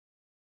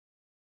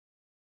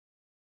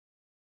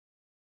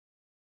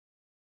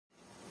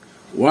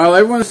While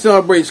everyone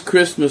celebrates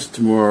Christmas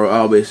tomorrow,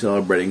 I'll be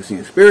celebrating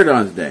St.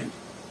 Spiridon's Day.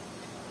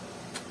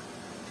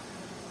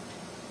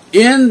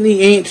 In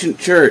the ancient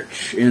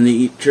church, in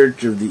the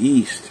Church of the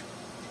East,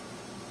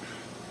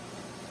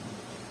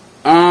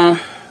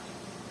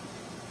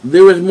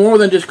 there was more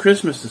than just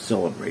Christmas to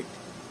celebrate.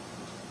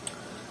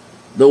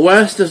 The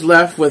West is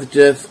left with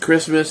just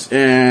Christmas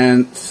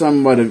and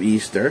somewhat of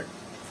Easter,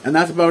 and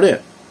that's about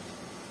it.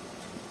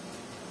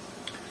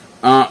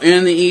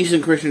 In the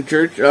Eastern Christian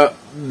Church,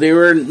 there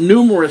were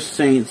numerous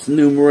saints,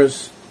 like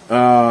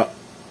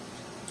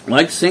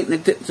Saint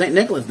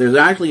Nicholas. There's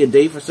actually a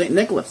day for Saint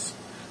Nicholas.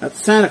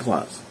 That's Santa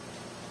Claus.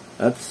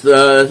 That's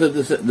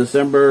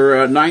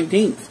December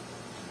 19th.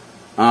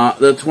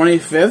 The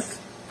 25th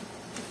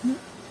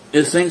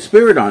is Saint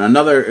Spiridon,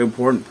 another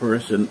important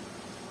person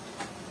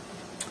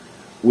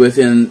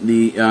within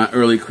the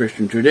early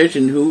Christian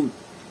tradition, who,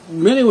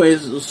 in many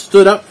ways,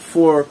 stood up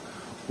for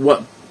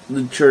what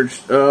the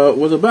church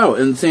was about.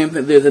 And same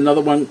thing. There's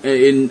another one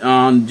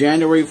on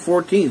January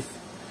 14th,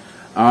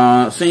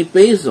 Saint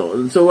Basil.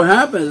 And so what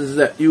happens is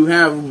that you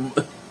have,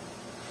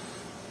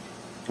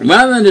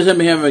 rather than just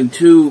having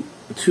two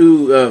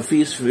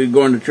feasts for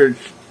going to church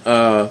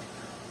a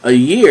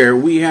year,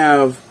 we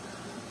have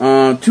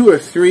 2 or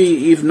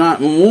 3, if not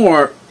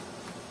more,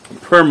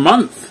 per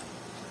month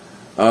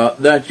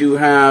that you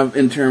have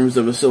in terms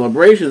of a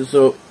celebration.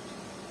 So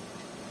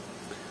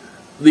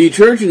the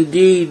church,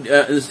 indeed,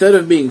 instead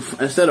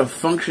of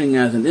functioning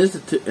as an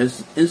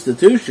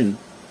institution,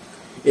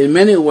 in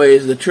many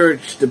ways, the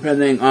church,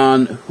 depending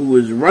on who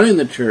is running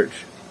the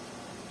church,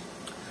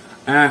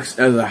 acts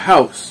as a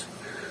house.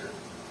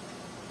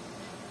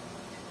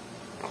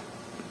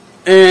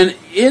 And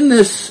in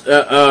this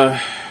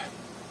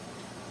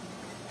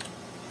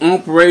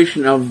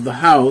operation of the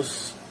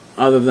house,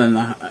 other than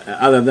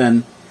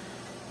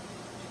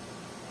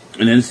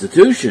an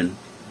institution,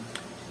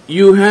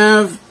 you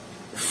have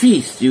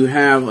feasts. You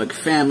have like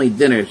family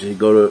dinners. You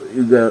go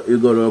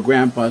to a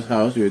grandpa's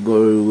house, or you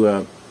go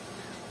to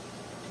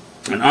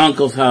an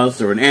uncle's house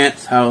or an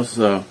aunt's house.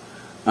 You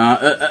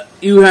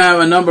have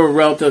a number of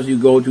relatives you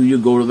go to. You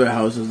go to their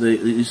houses.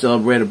 You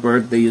celebrate a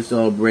birthday. You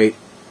celebrate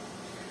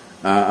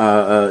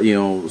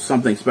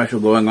something special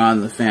going on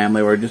in the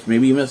family, or just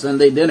maybe even a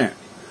Sunday dinner.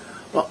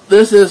 Well,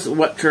 this is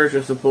what church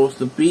is supposed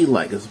to be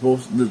like.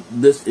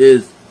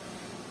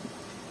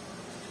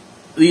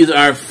 These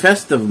are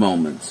festive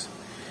moments.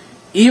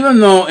 Even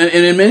though, and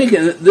in many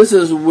cases, this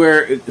is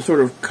where it sort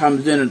of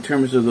comes in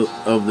terms of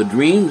the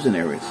dreams and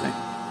everything.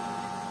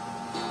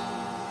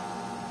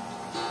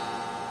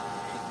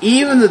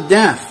 Even the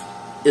death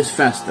is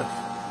festive.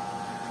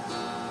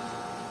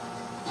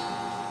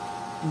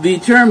 The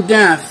term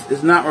death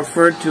is not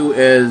referred to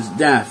as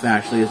death,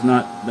 actually. It's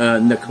not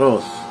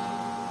nekros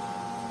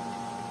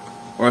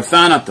or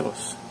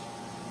thanatos.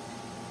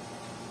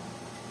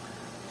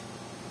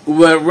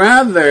 But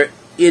rather,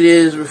 it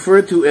is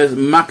referred to as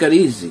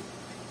makarios.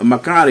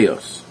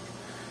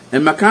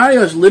 And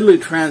makarios literally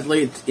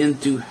translates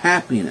into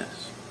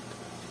happiness.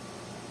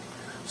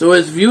 So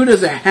it's viewed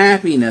as a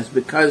happiness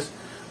because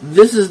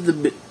this is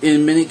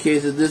in many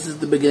cases, this is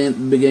the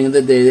beginning of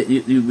the day that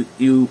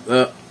you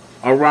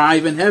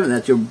arrive in heaven.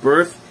 That's your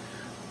birth.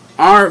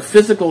 Our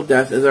physical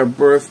death is our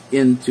birth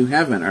into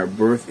heaven, our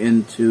birth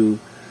into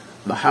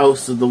the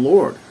house of the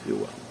Lord, if you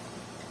will.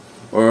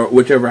 Or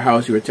whichever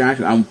house you're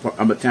attached to.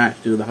 I'm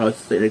attached to the house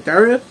of St.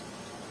 Nectarius.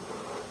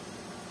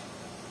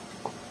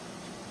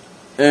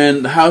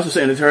 And the house of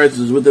St. Nectarius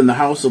is within the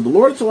house of the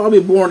Lord, so I'll be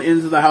born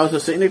into the house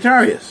of St.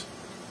 Nectarius,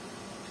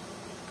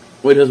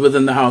 which is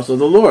within the house of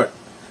the Lord.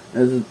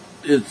 As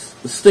it's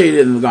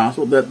stated in the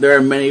Gospel that there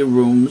are many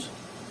rooms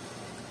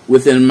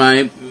within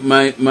my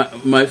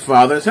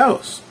Father's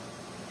house.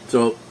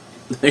 So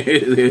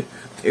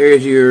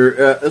there's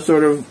your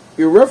sort of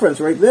your reference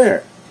right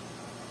there.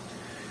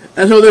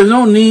 And so there's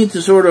no need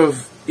to sort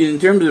of, in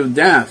terms of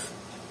death,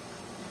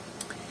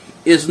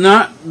 it's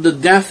not the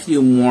death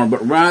you mourn,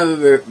 but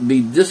rather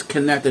the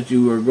disconnect that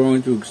you are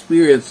going to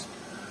experience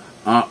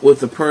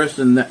with the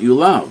person that you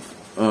love.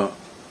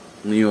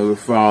 Your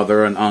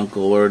father, an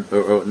uncle, or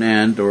an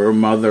aunt, or a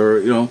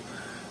mother,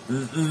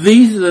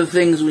 These are the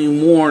things we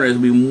mourn, as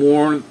we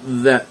mourn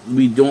that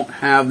we don't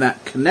have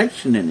that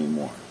connection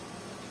anymore.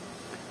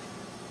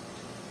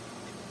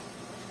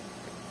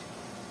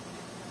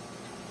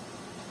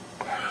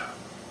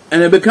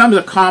 And it becomes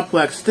a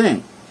complex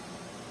thing.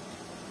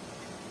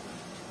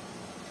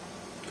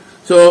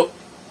 So,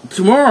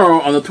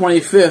 tomorrow on the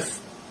 25th,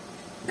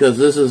 because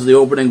this is the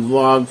opening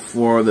vlog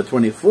for the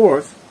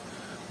 24th,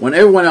 when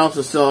everyone else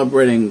is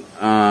celebrating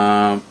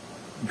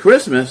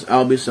Christmas,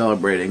 I'll be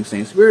celebrating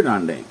St.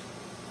 Spiridon Day.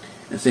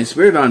 And St.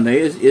 Spiridon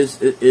Day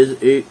is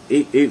a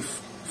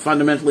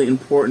fundamentally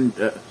important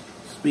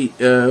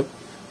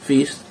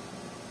feast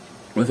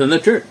within the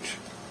church.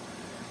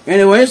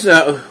 Anyways,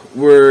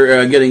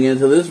 we're getting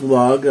into this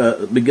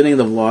vlog, beginning of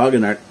the vlog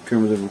in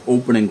terms of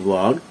opening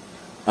vlog,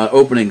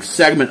 opening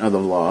segment of the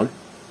vlog.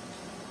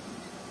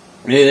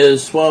 It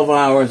is 12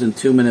 hours and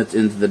 2 minutes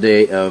into the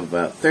day of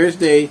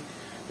Thursday,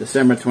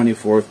 December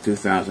 24th,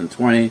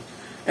 2020.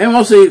 And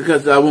we'll see,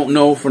 because I won't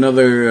know for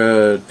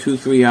another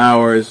 2-3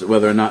 hours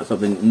whether or not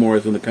something more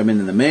is going to come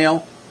in the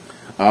mail.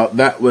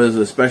 That was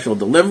a special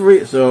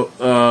delivery, so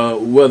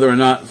whether or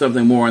not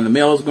something more in the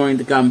mail is going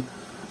to come,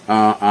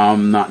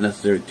 I'm not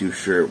necessarily too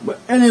sure. But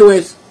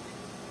anyways,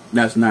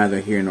 that's neither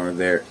here nor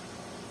there.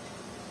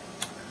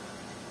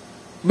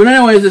 But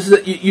anyways, this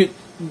is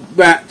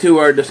back to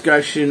our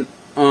discussion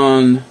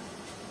on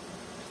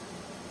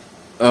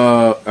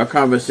our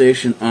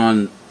conversation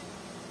on,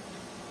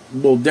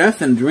 well,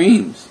 death and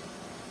dreams.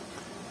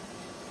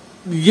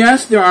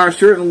 Yes, there are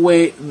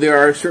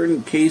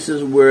certain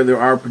cases where there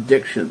are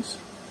predictions,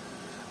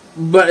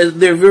 but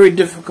they're very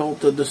difficult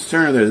to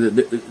discern.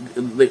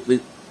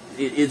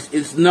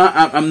 It's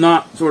not. I'm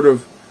not sort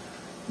of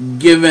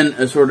given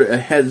a sort of a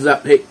heads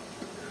up. Hey,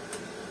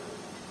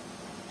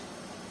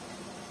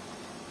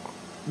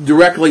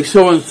 directly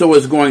so and so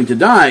is going to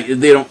die.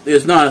 They don't.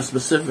 It's not a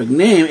specific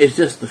name. It's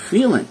just the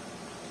feeling.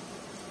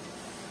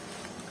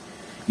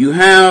 You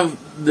have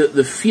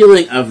the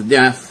feeling of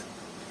death,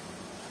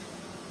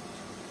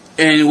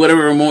 and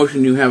whatever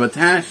emotion you have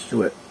attached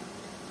to it,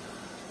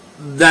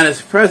 that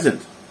is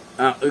present.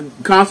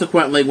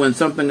 Consequently, when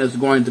something is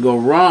going to go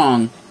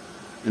wrong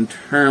in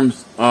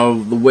terms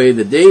of the way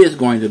the day is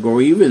going to go,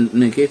 or even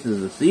in the cases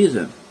of the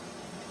season,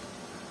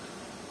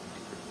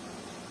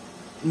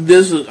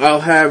 I'll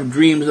have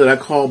dreams that I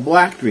call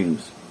black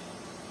dreams.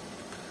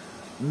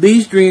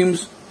 These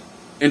dreams,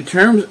 in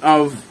terms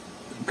of,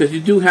 because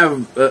you do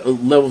have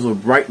levels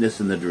of brightness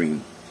in the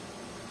dream,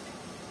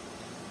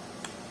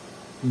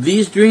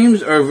 these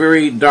dreams are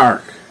very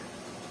dark.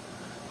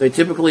 They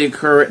typically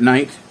occur at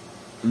night.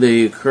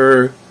 They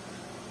occur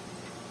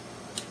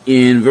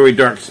in very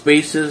dark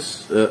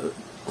spaces,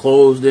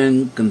 closed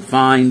in,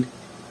 confined.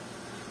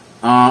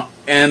 And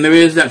there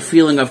is that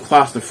feeling of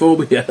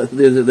claustrophobia.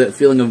 There's that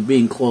feeling of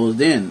being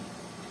closed in.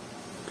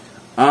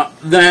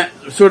 That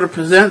sort of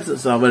presents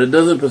itself, but it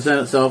doesn't present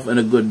itself in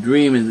a good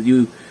dream. And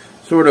you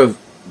sort of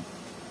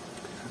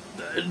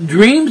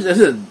dreams.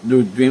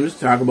 Dreams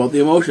talk about the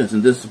emotions,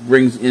 and this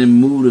brings in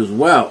mood as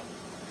well.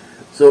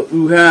 So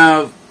you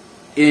have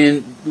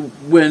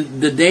when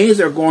the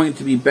days are going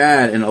to be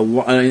bad, and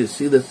I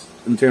see this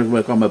in terms of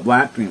what I call my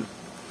black dreams.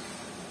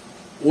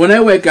 When I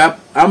wake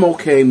up, I'm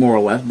okay more or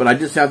less, but I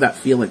just have that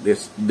feeling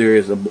this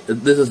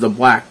is the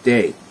black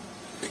day.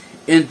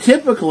 And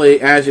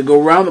typically, as you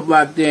go around the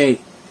black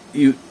day,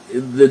 the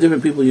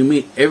different people you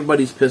meet,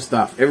 everybody's pissed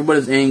off,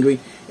 everybody's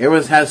angry,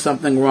 everybody has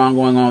something wrong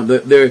going on.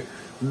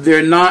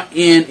 They're not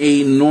in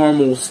a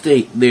normal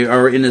state. They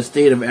are in a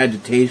state of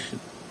agitation.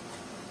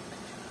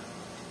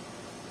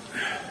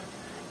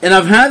 And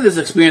I've had this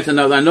experience,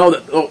 and I know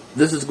that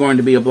this is going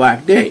to be a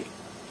black day.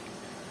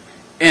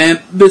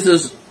 And this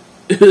is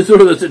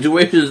sort of the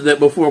situations that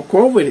before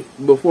COVID,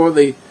 before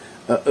the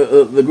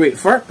Great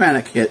Fart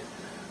Panic hit,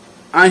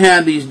 I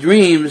had these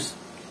dreams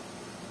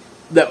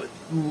that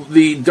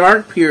the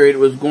dark period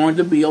was going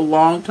to be a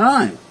long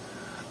time.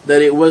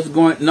 That it was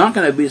not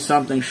going to be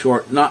something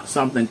short, not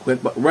something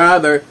quick, but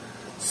rather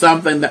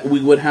something that we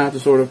would have to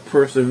sort of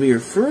persevere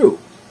through.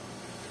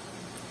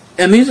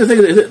 And these are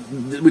things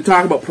that we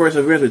talk about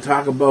perseverance, we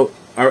talk about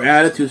our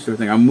attitudes, sort of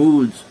thing, our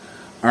moods,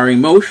 our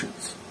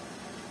emotions.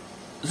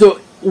 So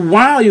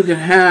while you can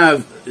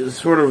have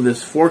sort of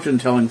this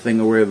fortune-telling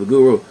thing where the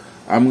guru,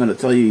 I'm going to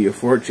tell you your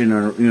fortune,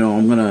 or,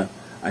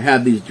 I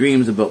had these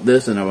dreams about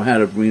this, and I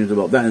had dreams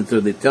about that, and so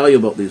they tell you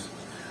about these,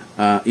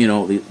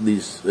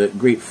 these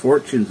great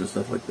fortunes and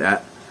stuff like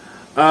that,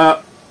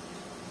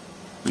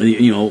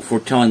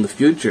 foretelling the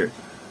future.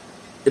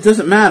 It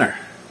doesn't matter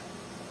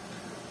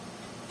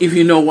if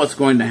you know what's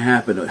going to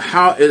happen.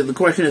 The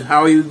question is,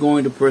 how are you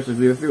going to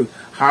persevere through?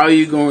 How are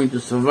you going to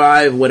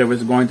survive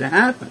whatever's going to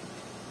happen?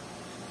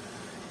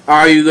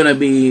 Are you going to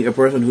be a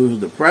person who's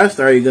depressed?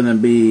 Are you going to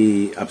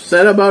be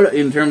upset about it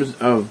in terms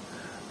of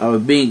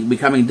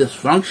becoming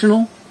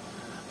dysfunctional?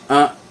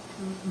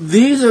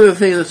 These are the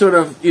things that sort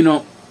of,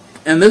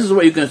 and this is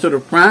what you can sort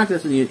of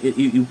practice, and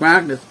you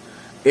practice,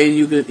 and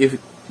you can,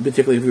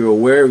 particularly if you're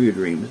aware of your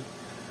dreams,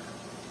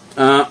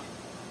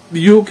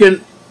 you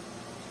can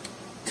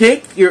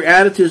take your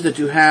attitudes that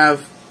you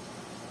have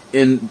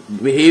and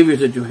behaviors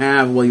that you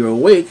have while you're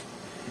awake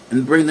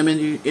and bring them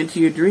into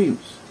your dreams.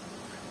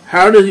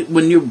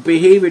 When your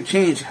behavior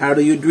changes, how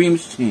do your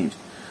dreams change?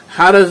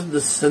 How does the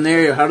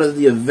scenario, how does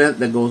the event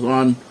that goes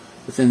on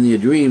within your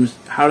dreams,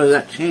 how does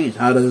that change?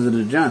 How does it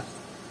adjust?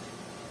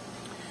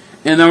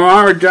 And there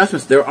are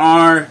adjustments. There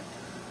are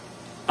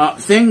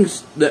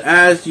things that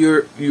as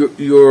your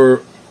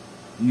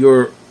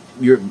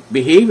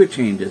behavior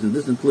changes, and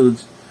this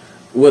includes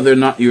whether or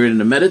not you're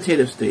in a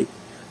meditative state,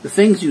 the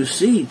things you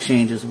see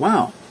change as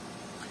well.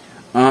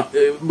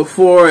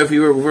 Before, if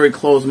you were very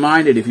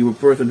closed-minded, if you were a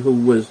person who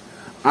was,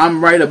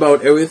 I'm right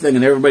about everything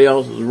and everybody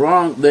else is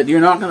wrong, that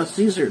you're not going to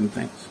see certain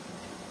things.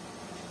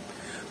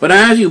 But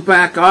as you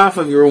back off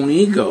of your own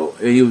ego,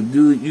 and you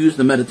use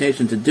the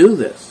meditation to do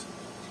this,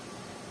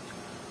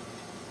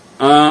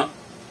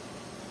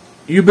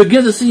 you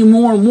begin to see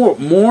more and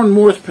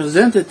more is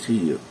presented to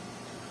you.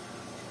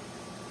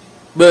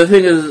 But the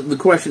thing is, the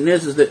question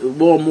is that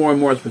more and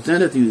more is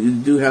presented to you. You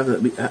do have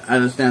to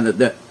understand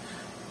that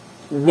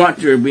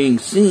what you're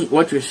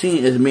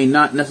seeing is may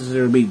not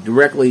necessarily be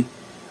directly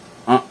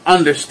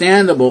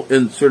understandable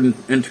in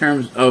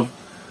terms of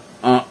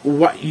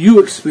what you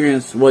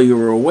experienced while you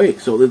were awake.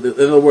 So, in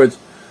other words,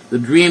 the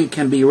dream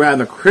can be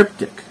rather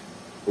cryptic,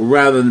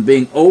 rather than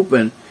being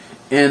open,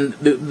 and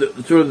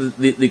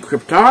the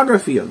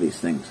cryptography of these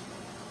things,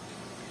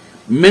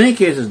 in many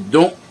cases,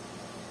 don't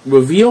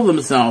reveal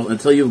themselves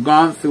until you've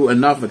gone through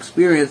enough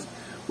experience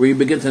where you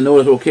begin to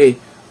notice, okay,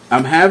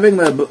 I'm having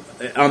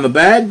on the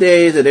bad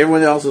days that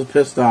everyone else is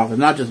pissed off, and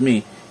not just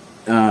me,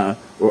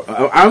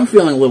 I'm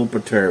feeling a little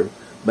perturbed,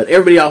 but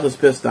everybody else is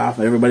pissed off,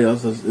 and everybody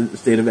else is in a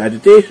state of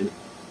agitation.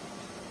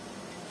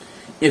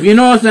 If you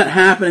notice that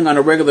happening on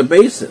a regular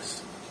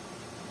basis,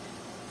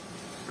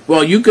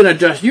 well, you can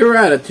adjust your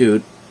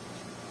attitude,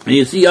 and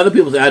you see other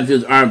people's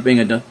attitudes aren't being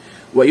adjusted.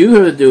 What you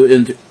have to do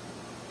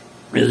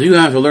is you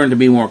have to learn to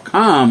be more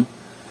calm,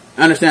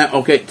 understand,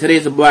 okay,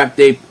 today's a black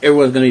day,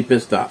 everyone's going to be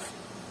pissed off.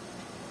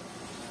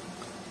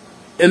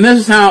 And this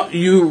is how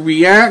you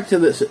react to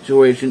the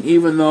situation,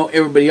 even though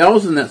everybody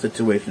else in that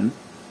situation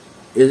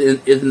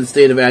is in a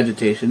state of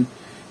agitation.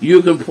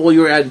 You can pull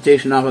your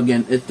agitation off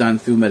again. It's done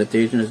through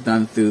meditation. It's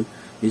done through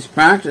these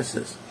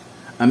practices.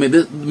 I mean,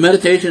 this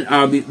meditation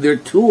they're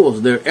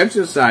tools, they're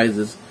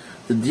exercises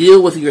to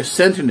deal with your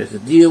centeredness, to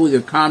deal with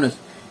your calmness,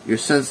 your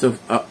sense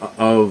of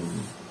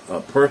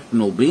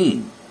personal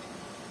being.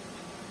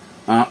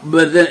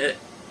 But then,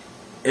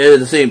 at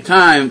the same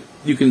time,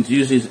 you can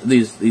use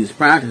these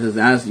practices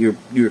as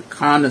your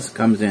calmness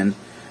comes in,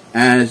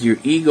 as your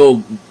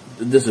ego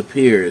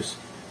disappears,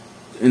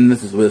 and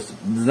this is what it's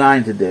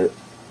designed to do.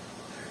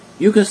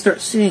 You can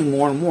start seeing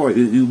more and more.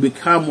 You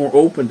become more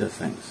open to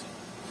things.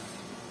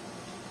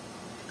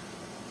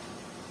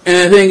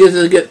 And the thing is,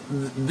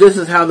 this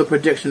is how the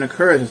prediction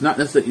occurs. It's not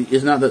necessarily,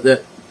 it's not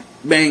that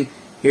bang,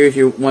 here's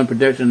your one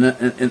prediction,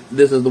 and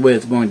this is the way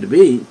it's going to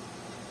be.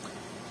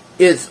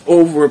 It's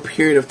over a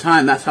period of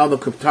time. That's how the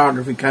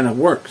cryptography kind of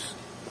works.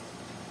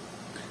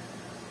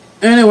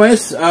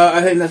 Anyways,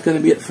 I think that's going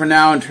to be it for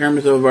now in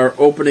terms of our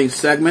opening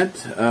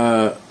segment.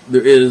 There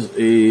is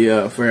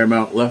a fair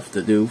amount left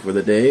to do for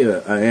the day.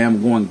 I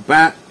am going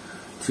back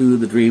to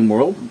the dream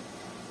world.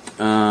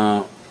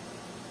 I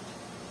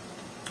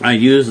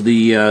use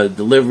the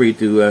delivery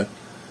to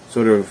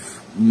sort of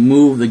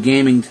move the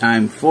gaming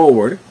time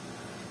forward.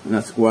 And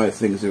that's why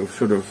things are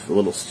sort of a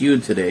little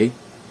skewed today.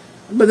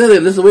 But then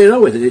this is the way it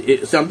always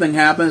is. Something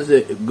happens,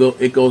 it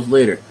goes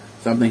later.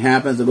 Something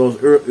happens, it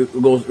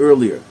goes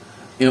earlier.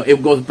 You know,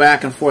 it goes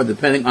back and forth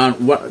depending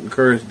on what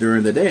occurs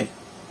during the day.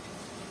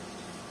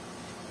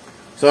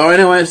 So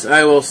anyways,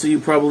 I will see you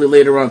probably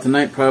later on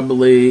tonight,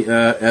 probably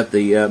at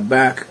the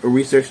back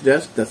research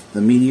desk. That's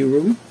the media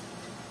room.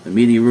 The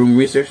media room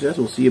research desk.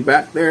 We'll see you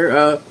back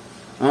there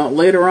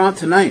later on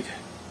tonight.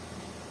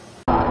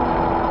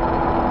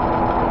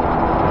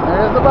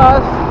 There's the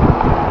bus.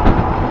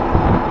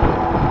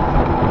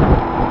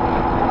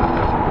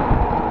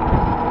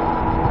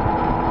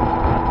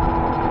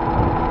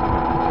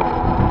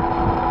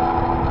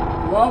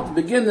 Well, to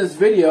begin this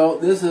video,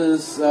 this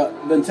has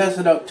been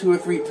tested out 2 or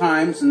 3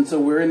 times, and so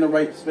we're in the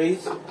right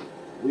space.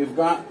 We've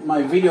got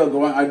my video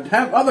going. I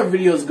have other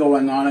videos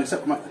going on,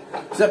 except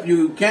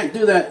you can't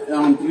do that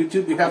on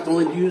YouTube. You have to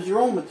only use your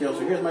own material.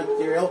 So here's my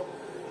material.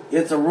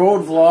 It's a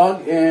road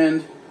vlog,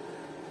 and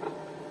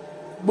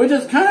which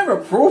is kind of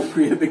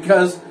appropriate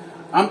because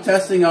I'm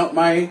testing out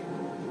my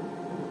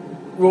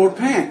road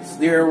pants.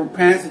 They're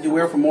pants that you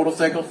wear for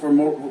motorcycles, for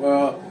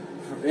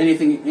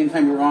anything,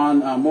 anytime you're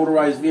on a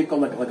motorized vehicle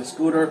like a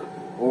scooter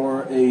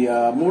or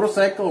a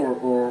motorcycle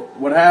or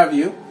what have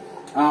you.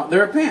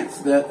 There are pants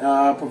that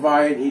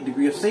provide a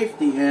degree of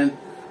safety, and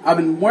I've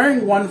been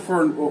wearing one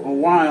for a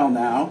while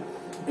now,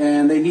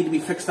 and they need to be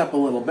fixed up a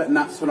little bit, and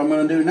that's what I'm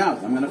going to do now.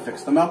 I'm going to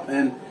fix them up,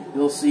 and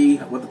you'll see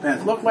what the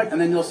pants look like,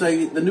 and then you'll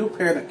see the new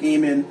pair that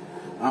came in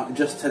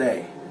just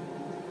today.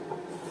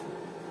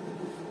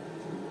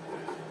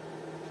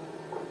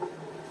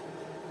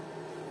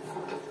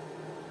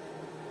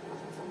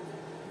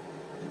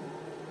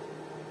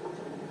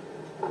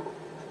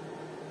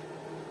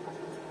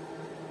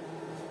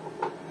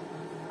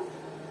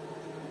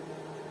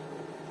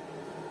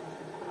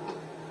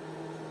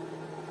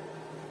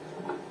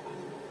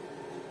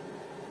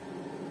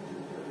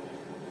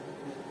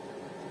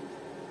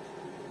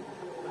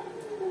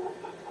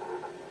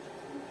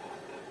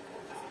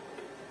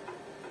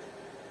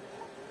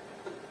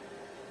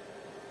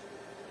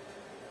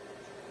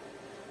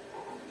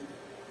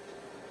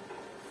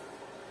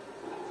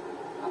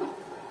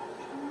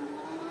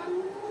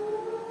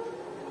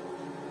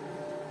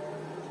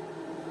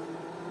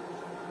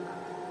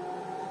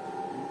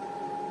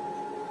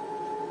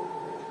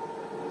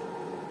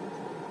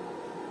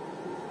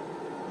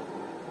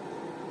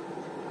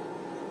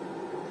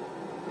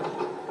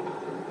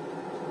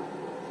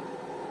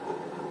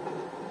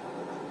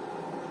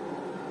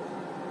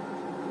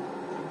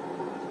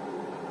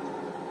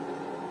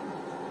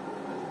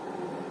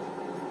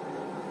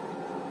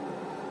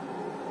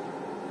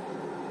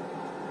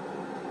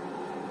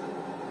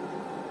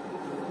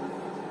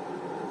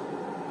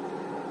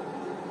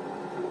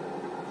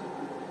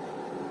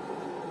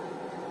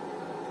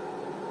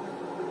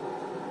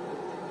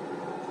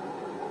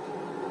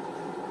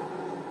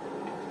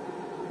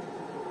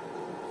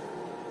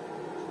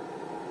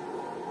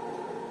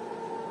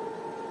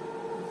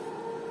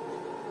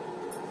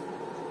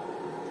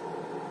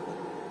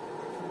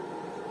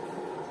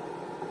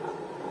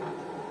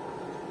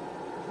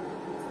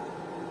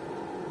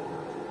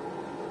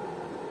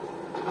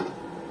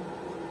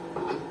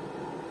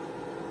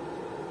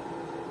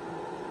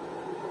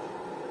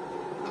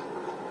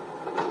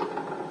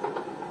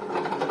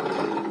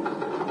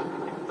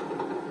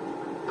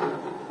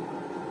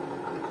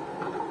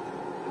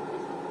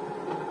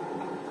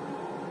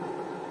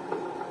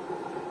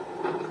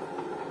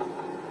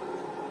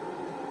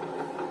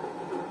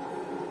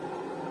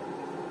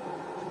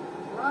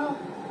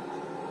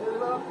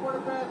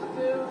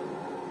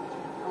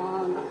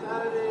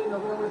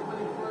 February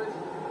 21st.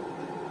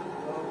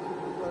 So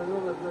we're a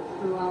little bit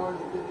 2 hours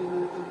and 15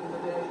 minutes into the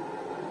day.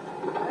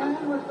 And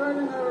we're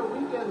starting our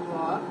weekend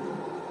vlog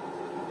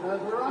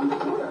as we're on the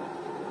scooter.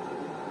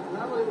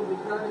 Normally we'll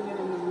be starting it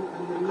in the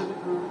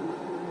music room,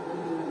 in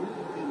the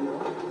music studio.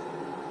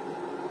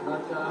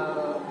 But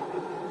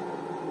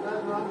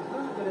as we're on the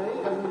scooter today,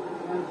 and we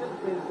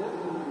anticipated this,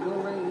 and no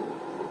rain,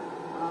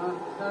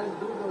 decided to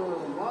do the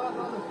vlog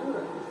on the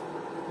scooter.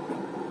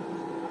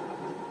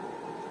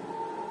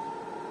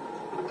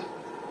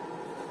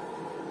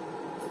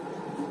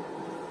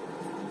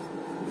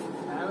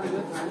 Having a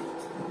good time.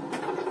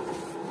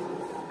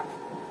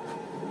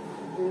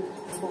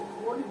 It's about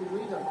 40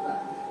 degrees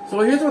outside. So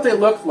here's what they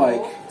look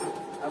like.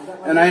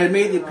 And I had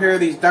made a pair of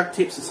these duct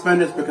tape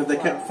suspenders because they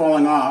kept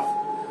falling off.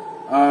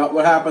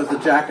 What happens, the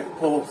jacket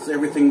pulls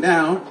everything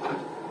down.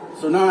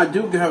 So now I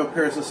do have a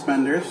pair of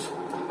suspenders.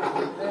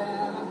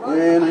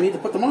 And I need to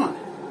put them on.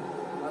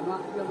 I'm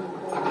not feeling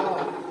cold at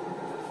all.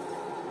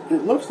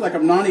 It looks like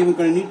I'm not even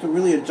going to need to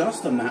really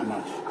adjust them that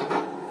much.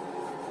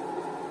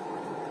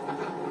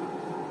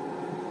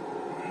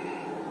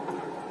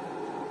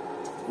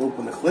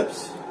 Open the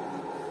clips.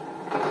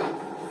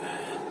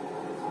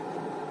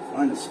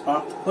 Find a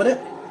spot to put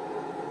it.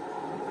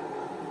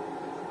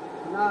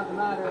 Now it's a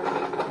matter of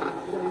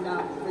getting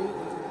down the street,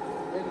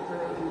 making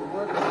sure everything's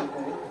working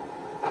okay.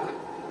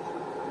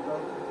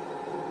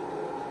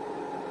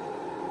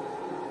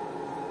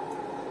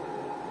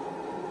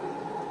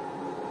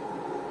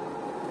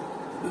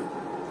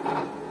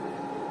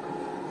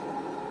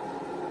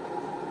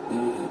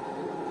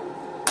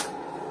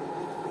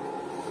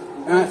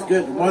 That's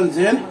good. One's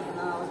in.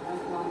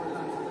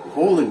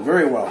 Holding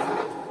very well.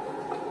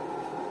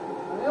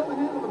 They only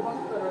handle the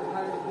bumps that are at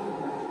higher speed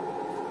now.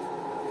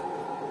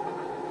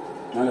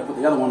 Now I'm going to put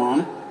the other one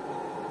on.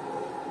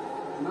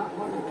 Not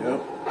much. There we go.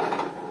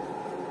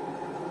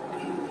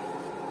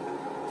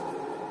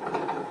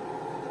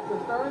 The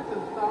starts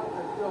and stops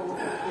are still with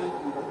the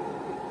station, but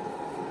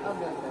I'll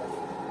get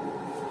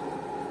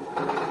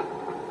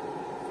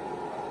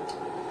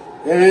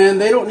that. And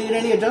they don't need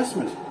any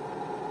adjustment.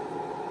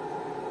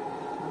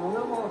 I'm a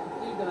little more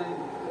fatigued than I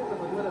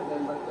typically would have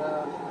been, but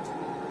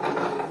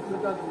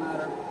it doesn't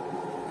matter.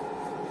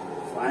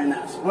 Find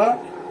that spot.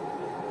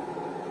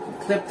 The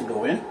clip to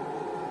go in.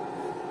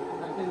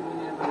 I think we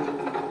never do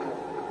that.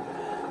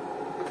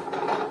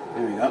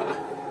 There we go.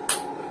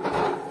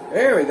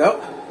 There we go.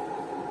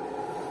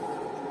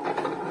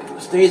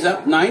 Stays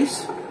up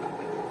nice.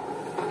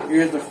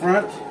 Here's the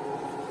front.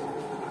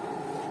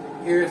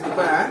 Here's the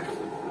back.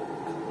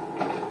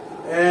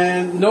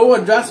 And no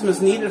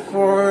adjustments needed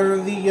for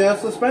the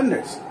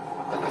suspenders.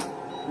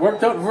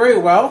 Worked out very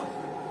well.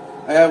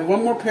 I have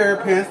one more pair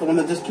of pants, the one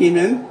that just came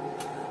in.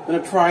 I'm going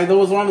to try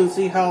those on and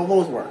see how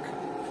those work.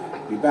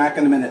 Be back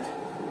in a minute. The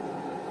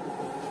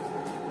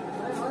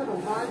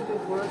light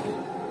is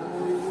working.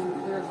 We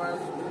cleared by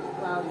it's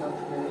cloudy up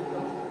today, so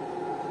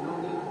no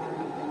need for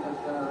anything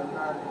that's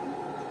dark.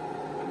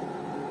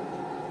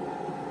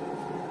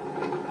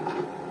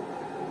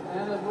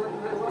 And it's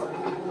working very well.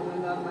 It's taking the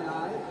wind out of my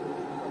eyes.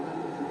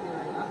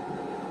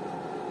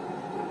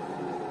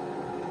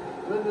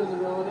 Good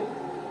visibility.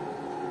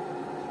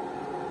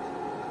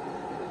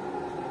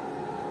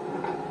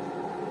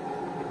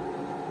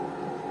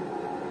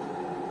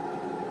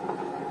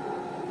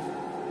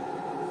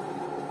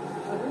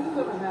 The reason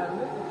that we have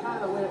this is kind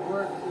of the way it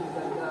works is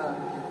that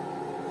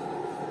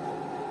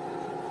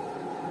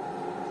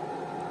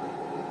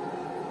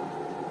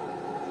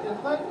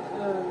it's like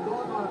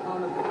going on a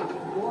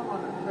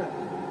trip. I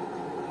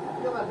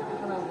feel like every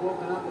time I've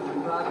woken up and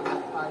been driving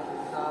for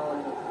 5-6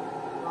 hours,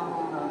 gone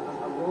on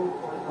a road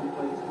tour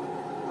someplace,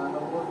 a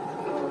road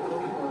tour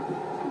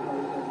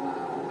someplace,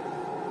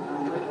 and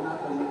I'm waking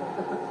up and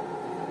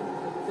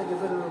just take a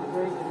bit of a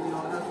break and,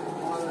 have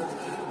some water,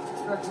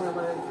 stretch my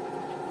legs,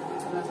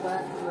 and then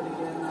back to it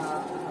again.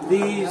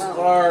 These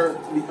are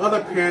the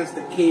other pants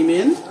that came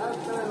in.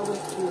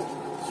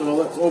 So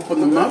let's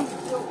open them up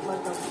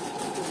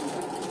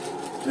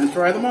and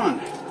try them on.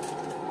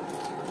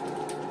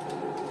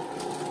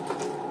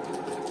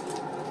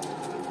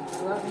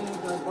 So that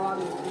means my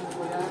body is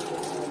physically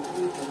active and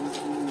sleeping.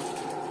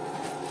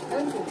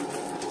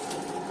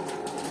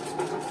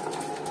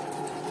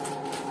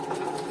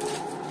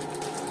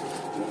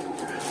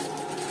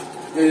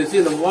 And you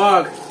see the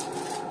vlog,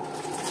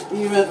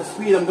 even at the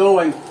speed I'm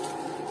going,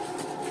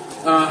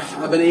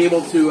 I've been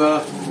able to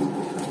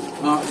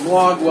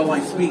vlog while I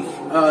speak,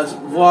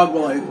 vlog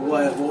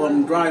while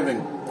I'm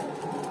driving.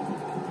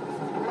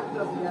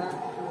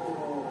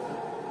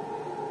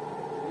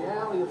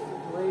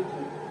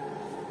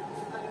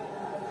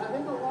 I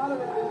think a lot of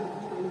it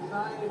is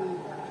anxiety.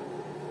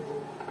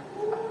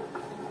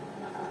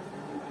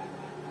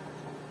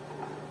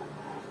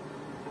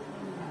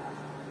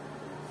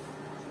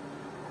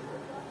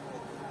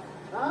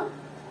 Huh?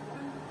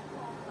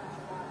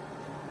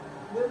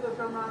 This is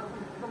from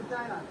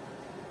China.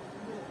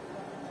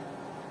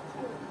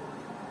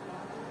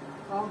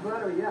 All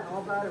battery, yeah,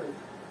 all battery.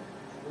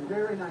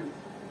 Very nice.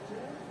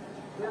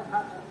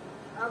 Yeah,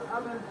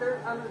 I'm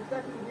in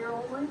second gear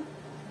only,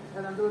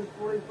 and I'm doing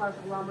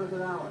 45 kilometers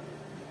an hour.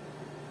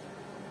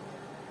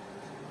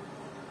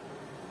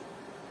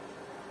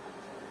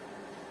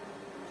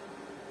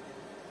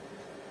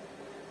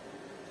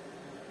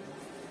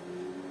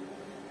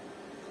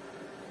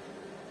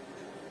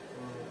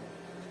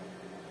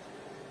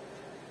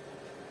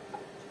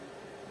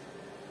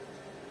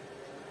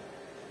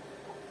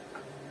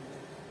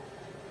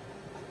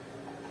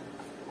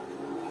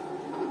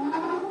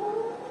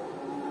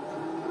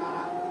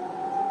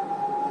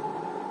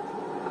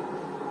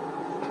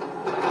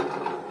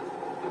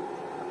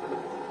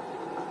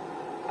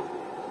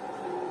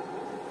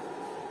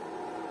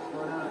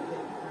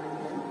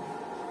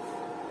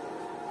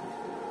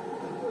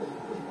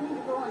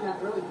 That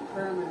really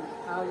determines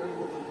how you're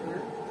able to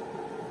turn.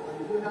 But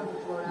you do have to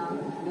slow down a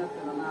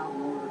significant amount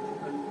in order to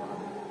turn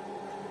properly.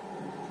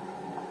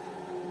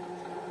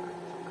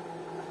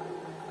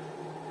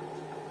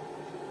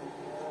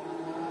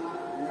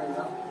 There you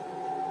go.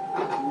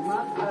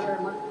 Much better,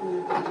 much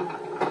cleaner.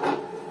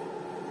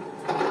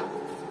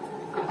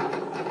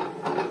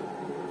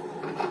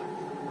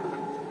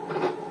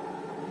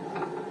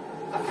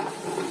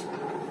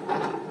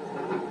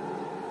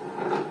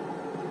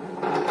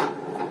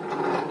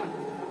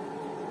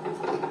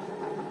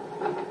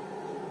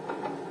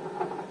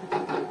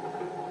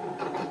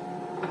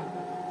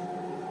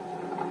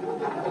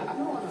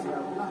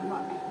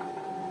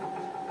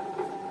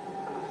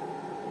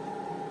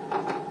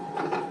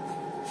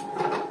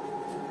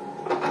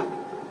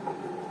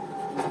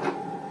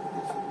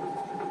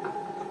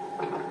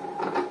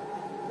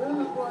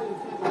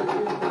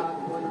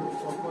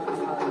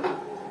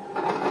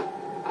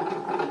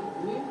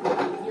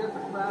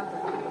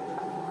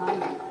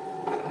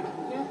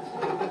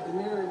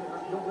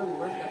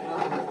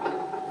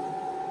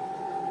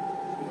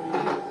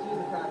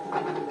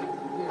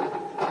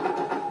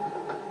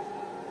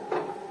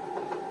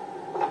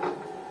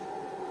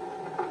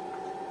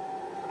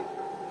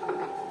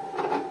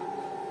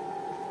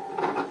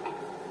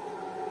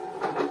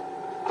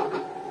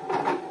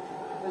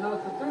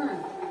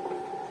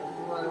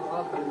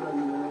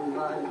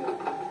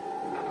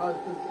 I was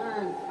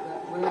concerned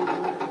that wearing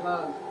the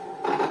gloves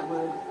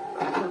would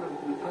sort of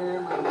impair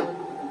my ability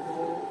to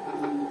control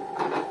the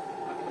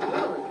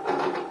accelerator.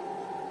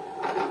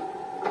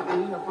 I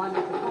need to find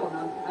the control. And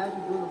I'm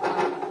actually doing the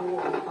find control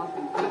of the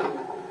pumping system.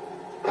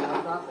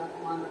 I've got that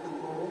find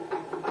control.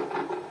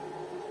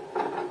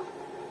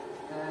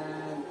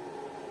 And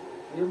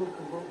be able to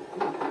control the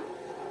speed.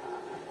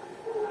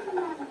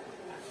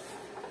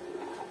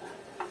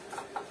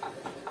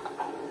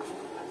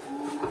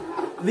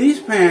 These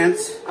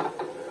pants,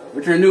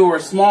 which are newer, are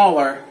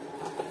smaller,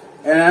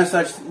 and as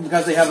such,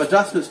 because they have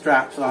adjustment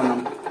straps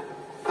on them,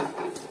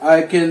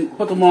 I can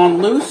put them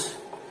on loose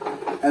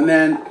and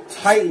then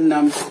tighten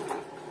them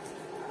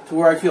to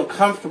where I feel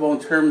comfortable in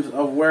terms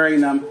of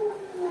wearing them.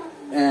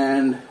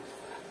 And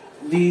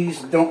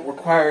these don't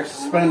require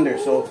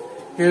suspenders. So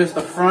here's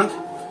the front.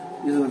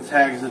 These are the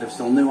tags that are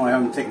still new. I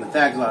haven't taken the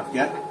tags off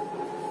yet.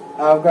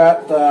 I've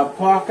got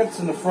pockets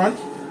in the front,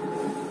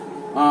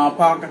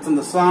 pockets on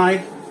the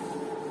side.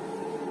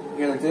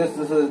 Here, like this.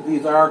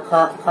 These are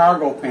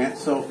cargo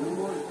pants, so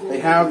they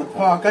have the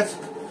pockets,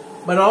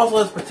 but it also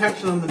has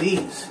protection on the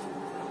knees.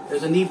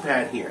 There's a knee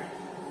pad here.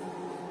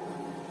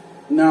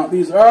 Now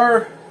these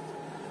are,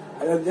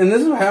 and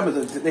this is what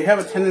happens, they have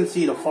a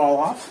tendency to fall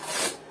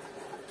off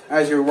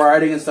as you're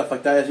riding and stuff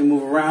like that, as you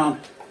move around.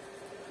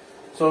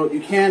 So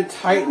you can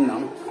tighten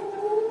them.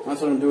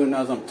 That's what I'm doing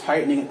now, is I'm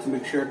tightening it to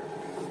make sure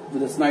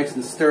that it's nice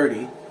and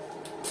sturdy.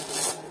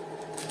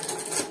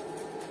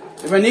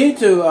 If I need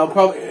to, I'll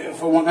probably,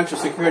 if I want extra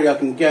security, I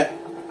can get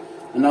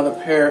another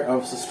pair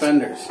of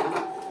suspenders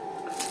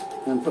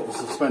and put the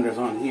suspenders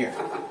on here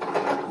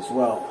as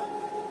well.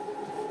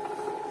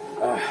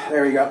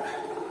 There we go.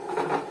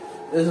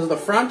 This is the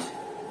front.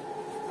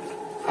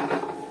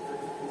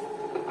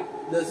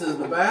 This is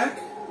the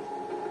back.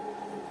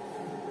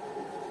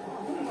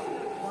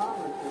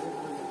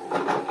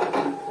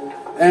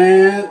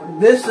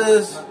 And this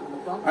is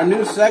a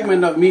new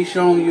segment of me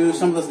showing you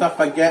some of the stuff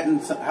I get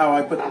and how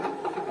I put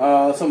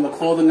some of the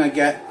clothing I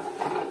get.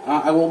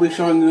 I will be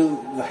showing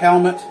you the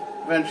helmet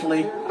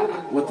eventually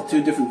with the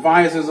two different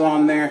visors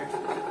on there.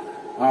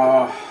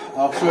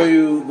 I'll show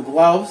you the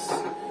gloves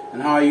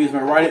and how I use my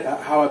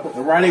how I put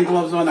the riding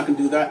gloves on. I can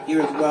do that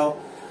here as well.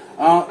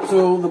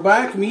 So the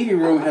back media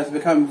room has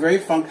become very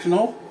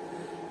functional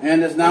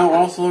and is now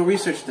also a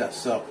research desk.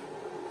 So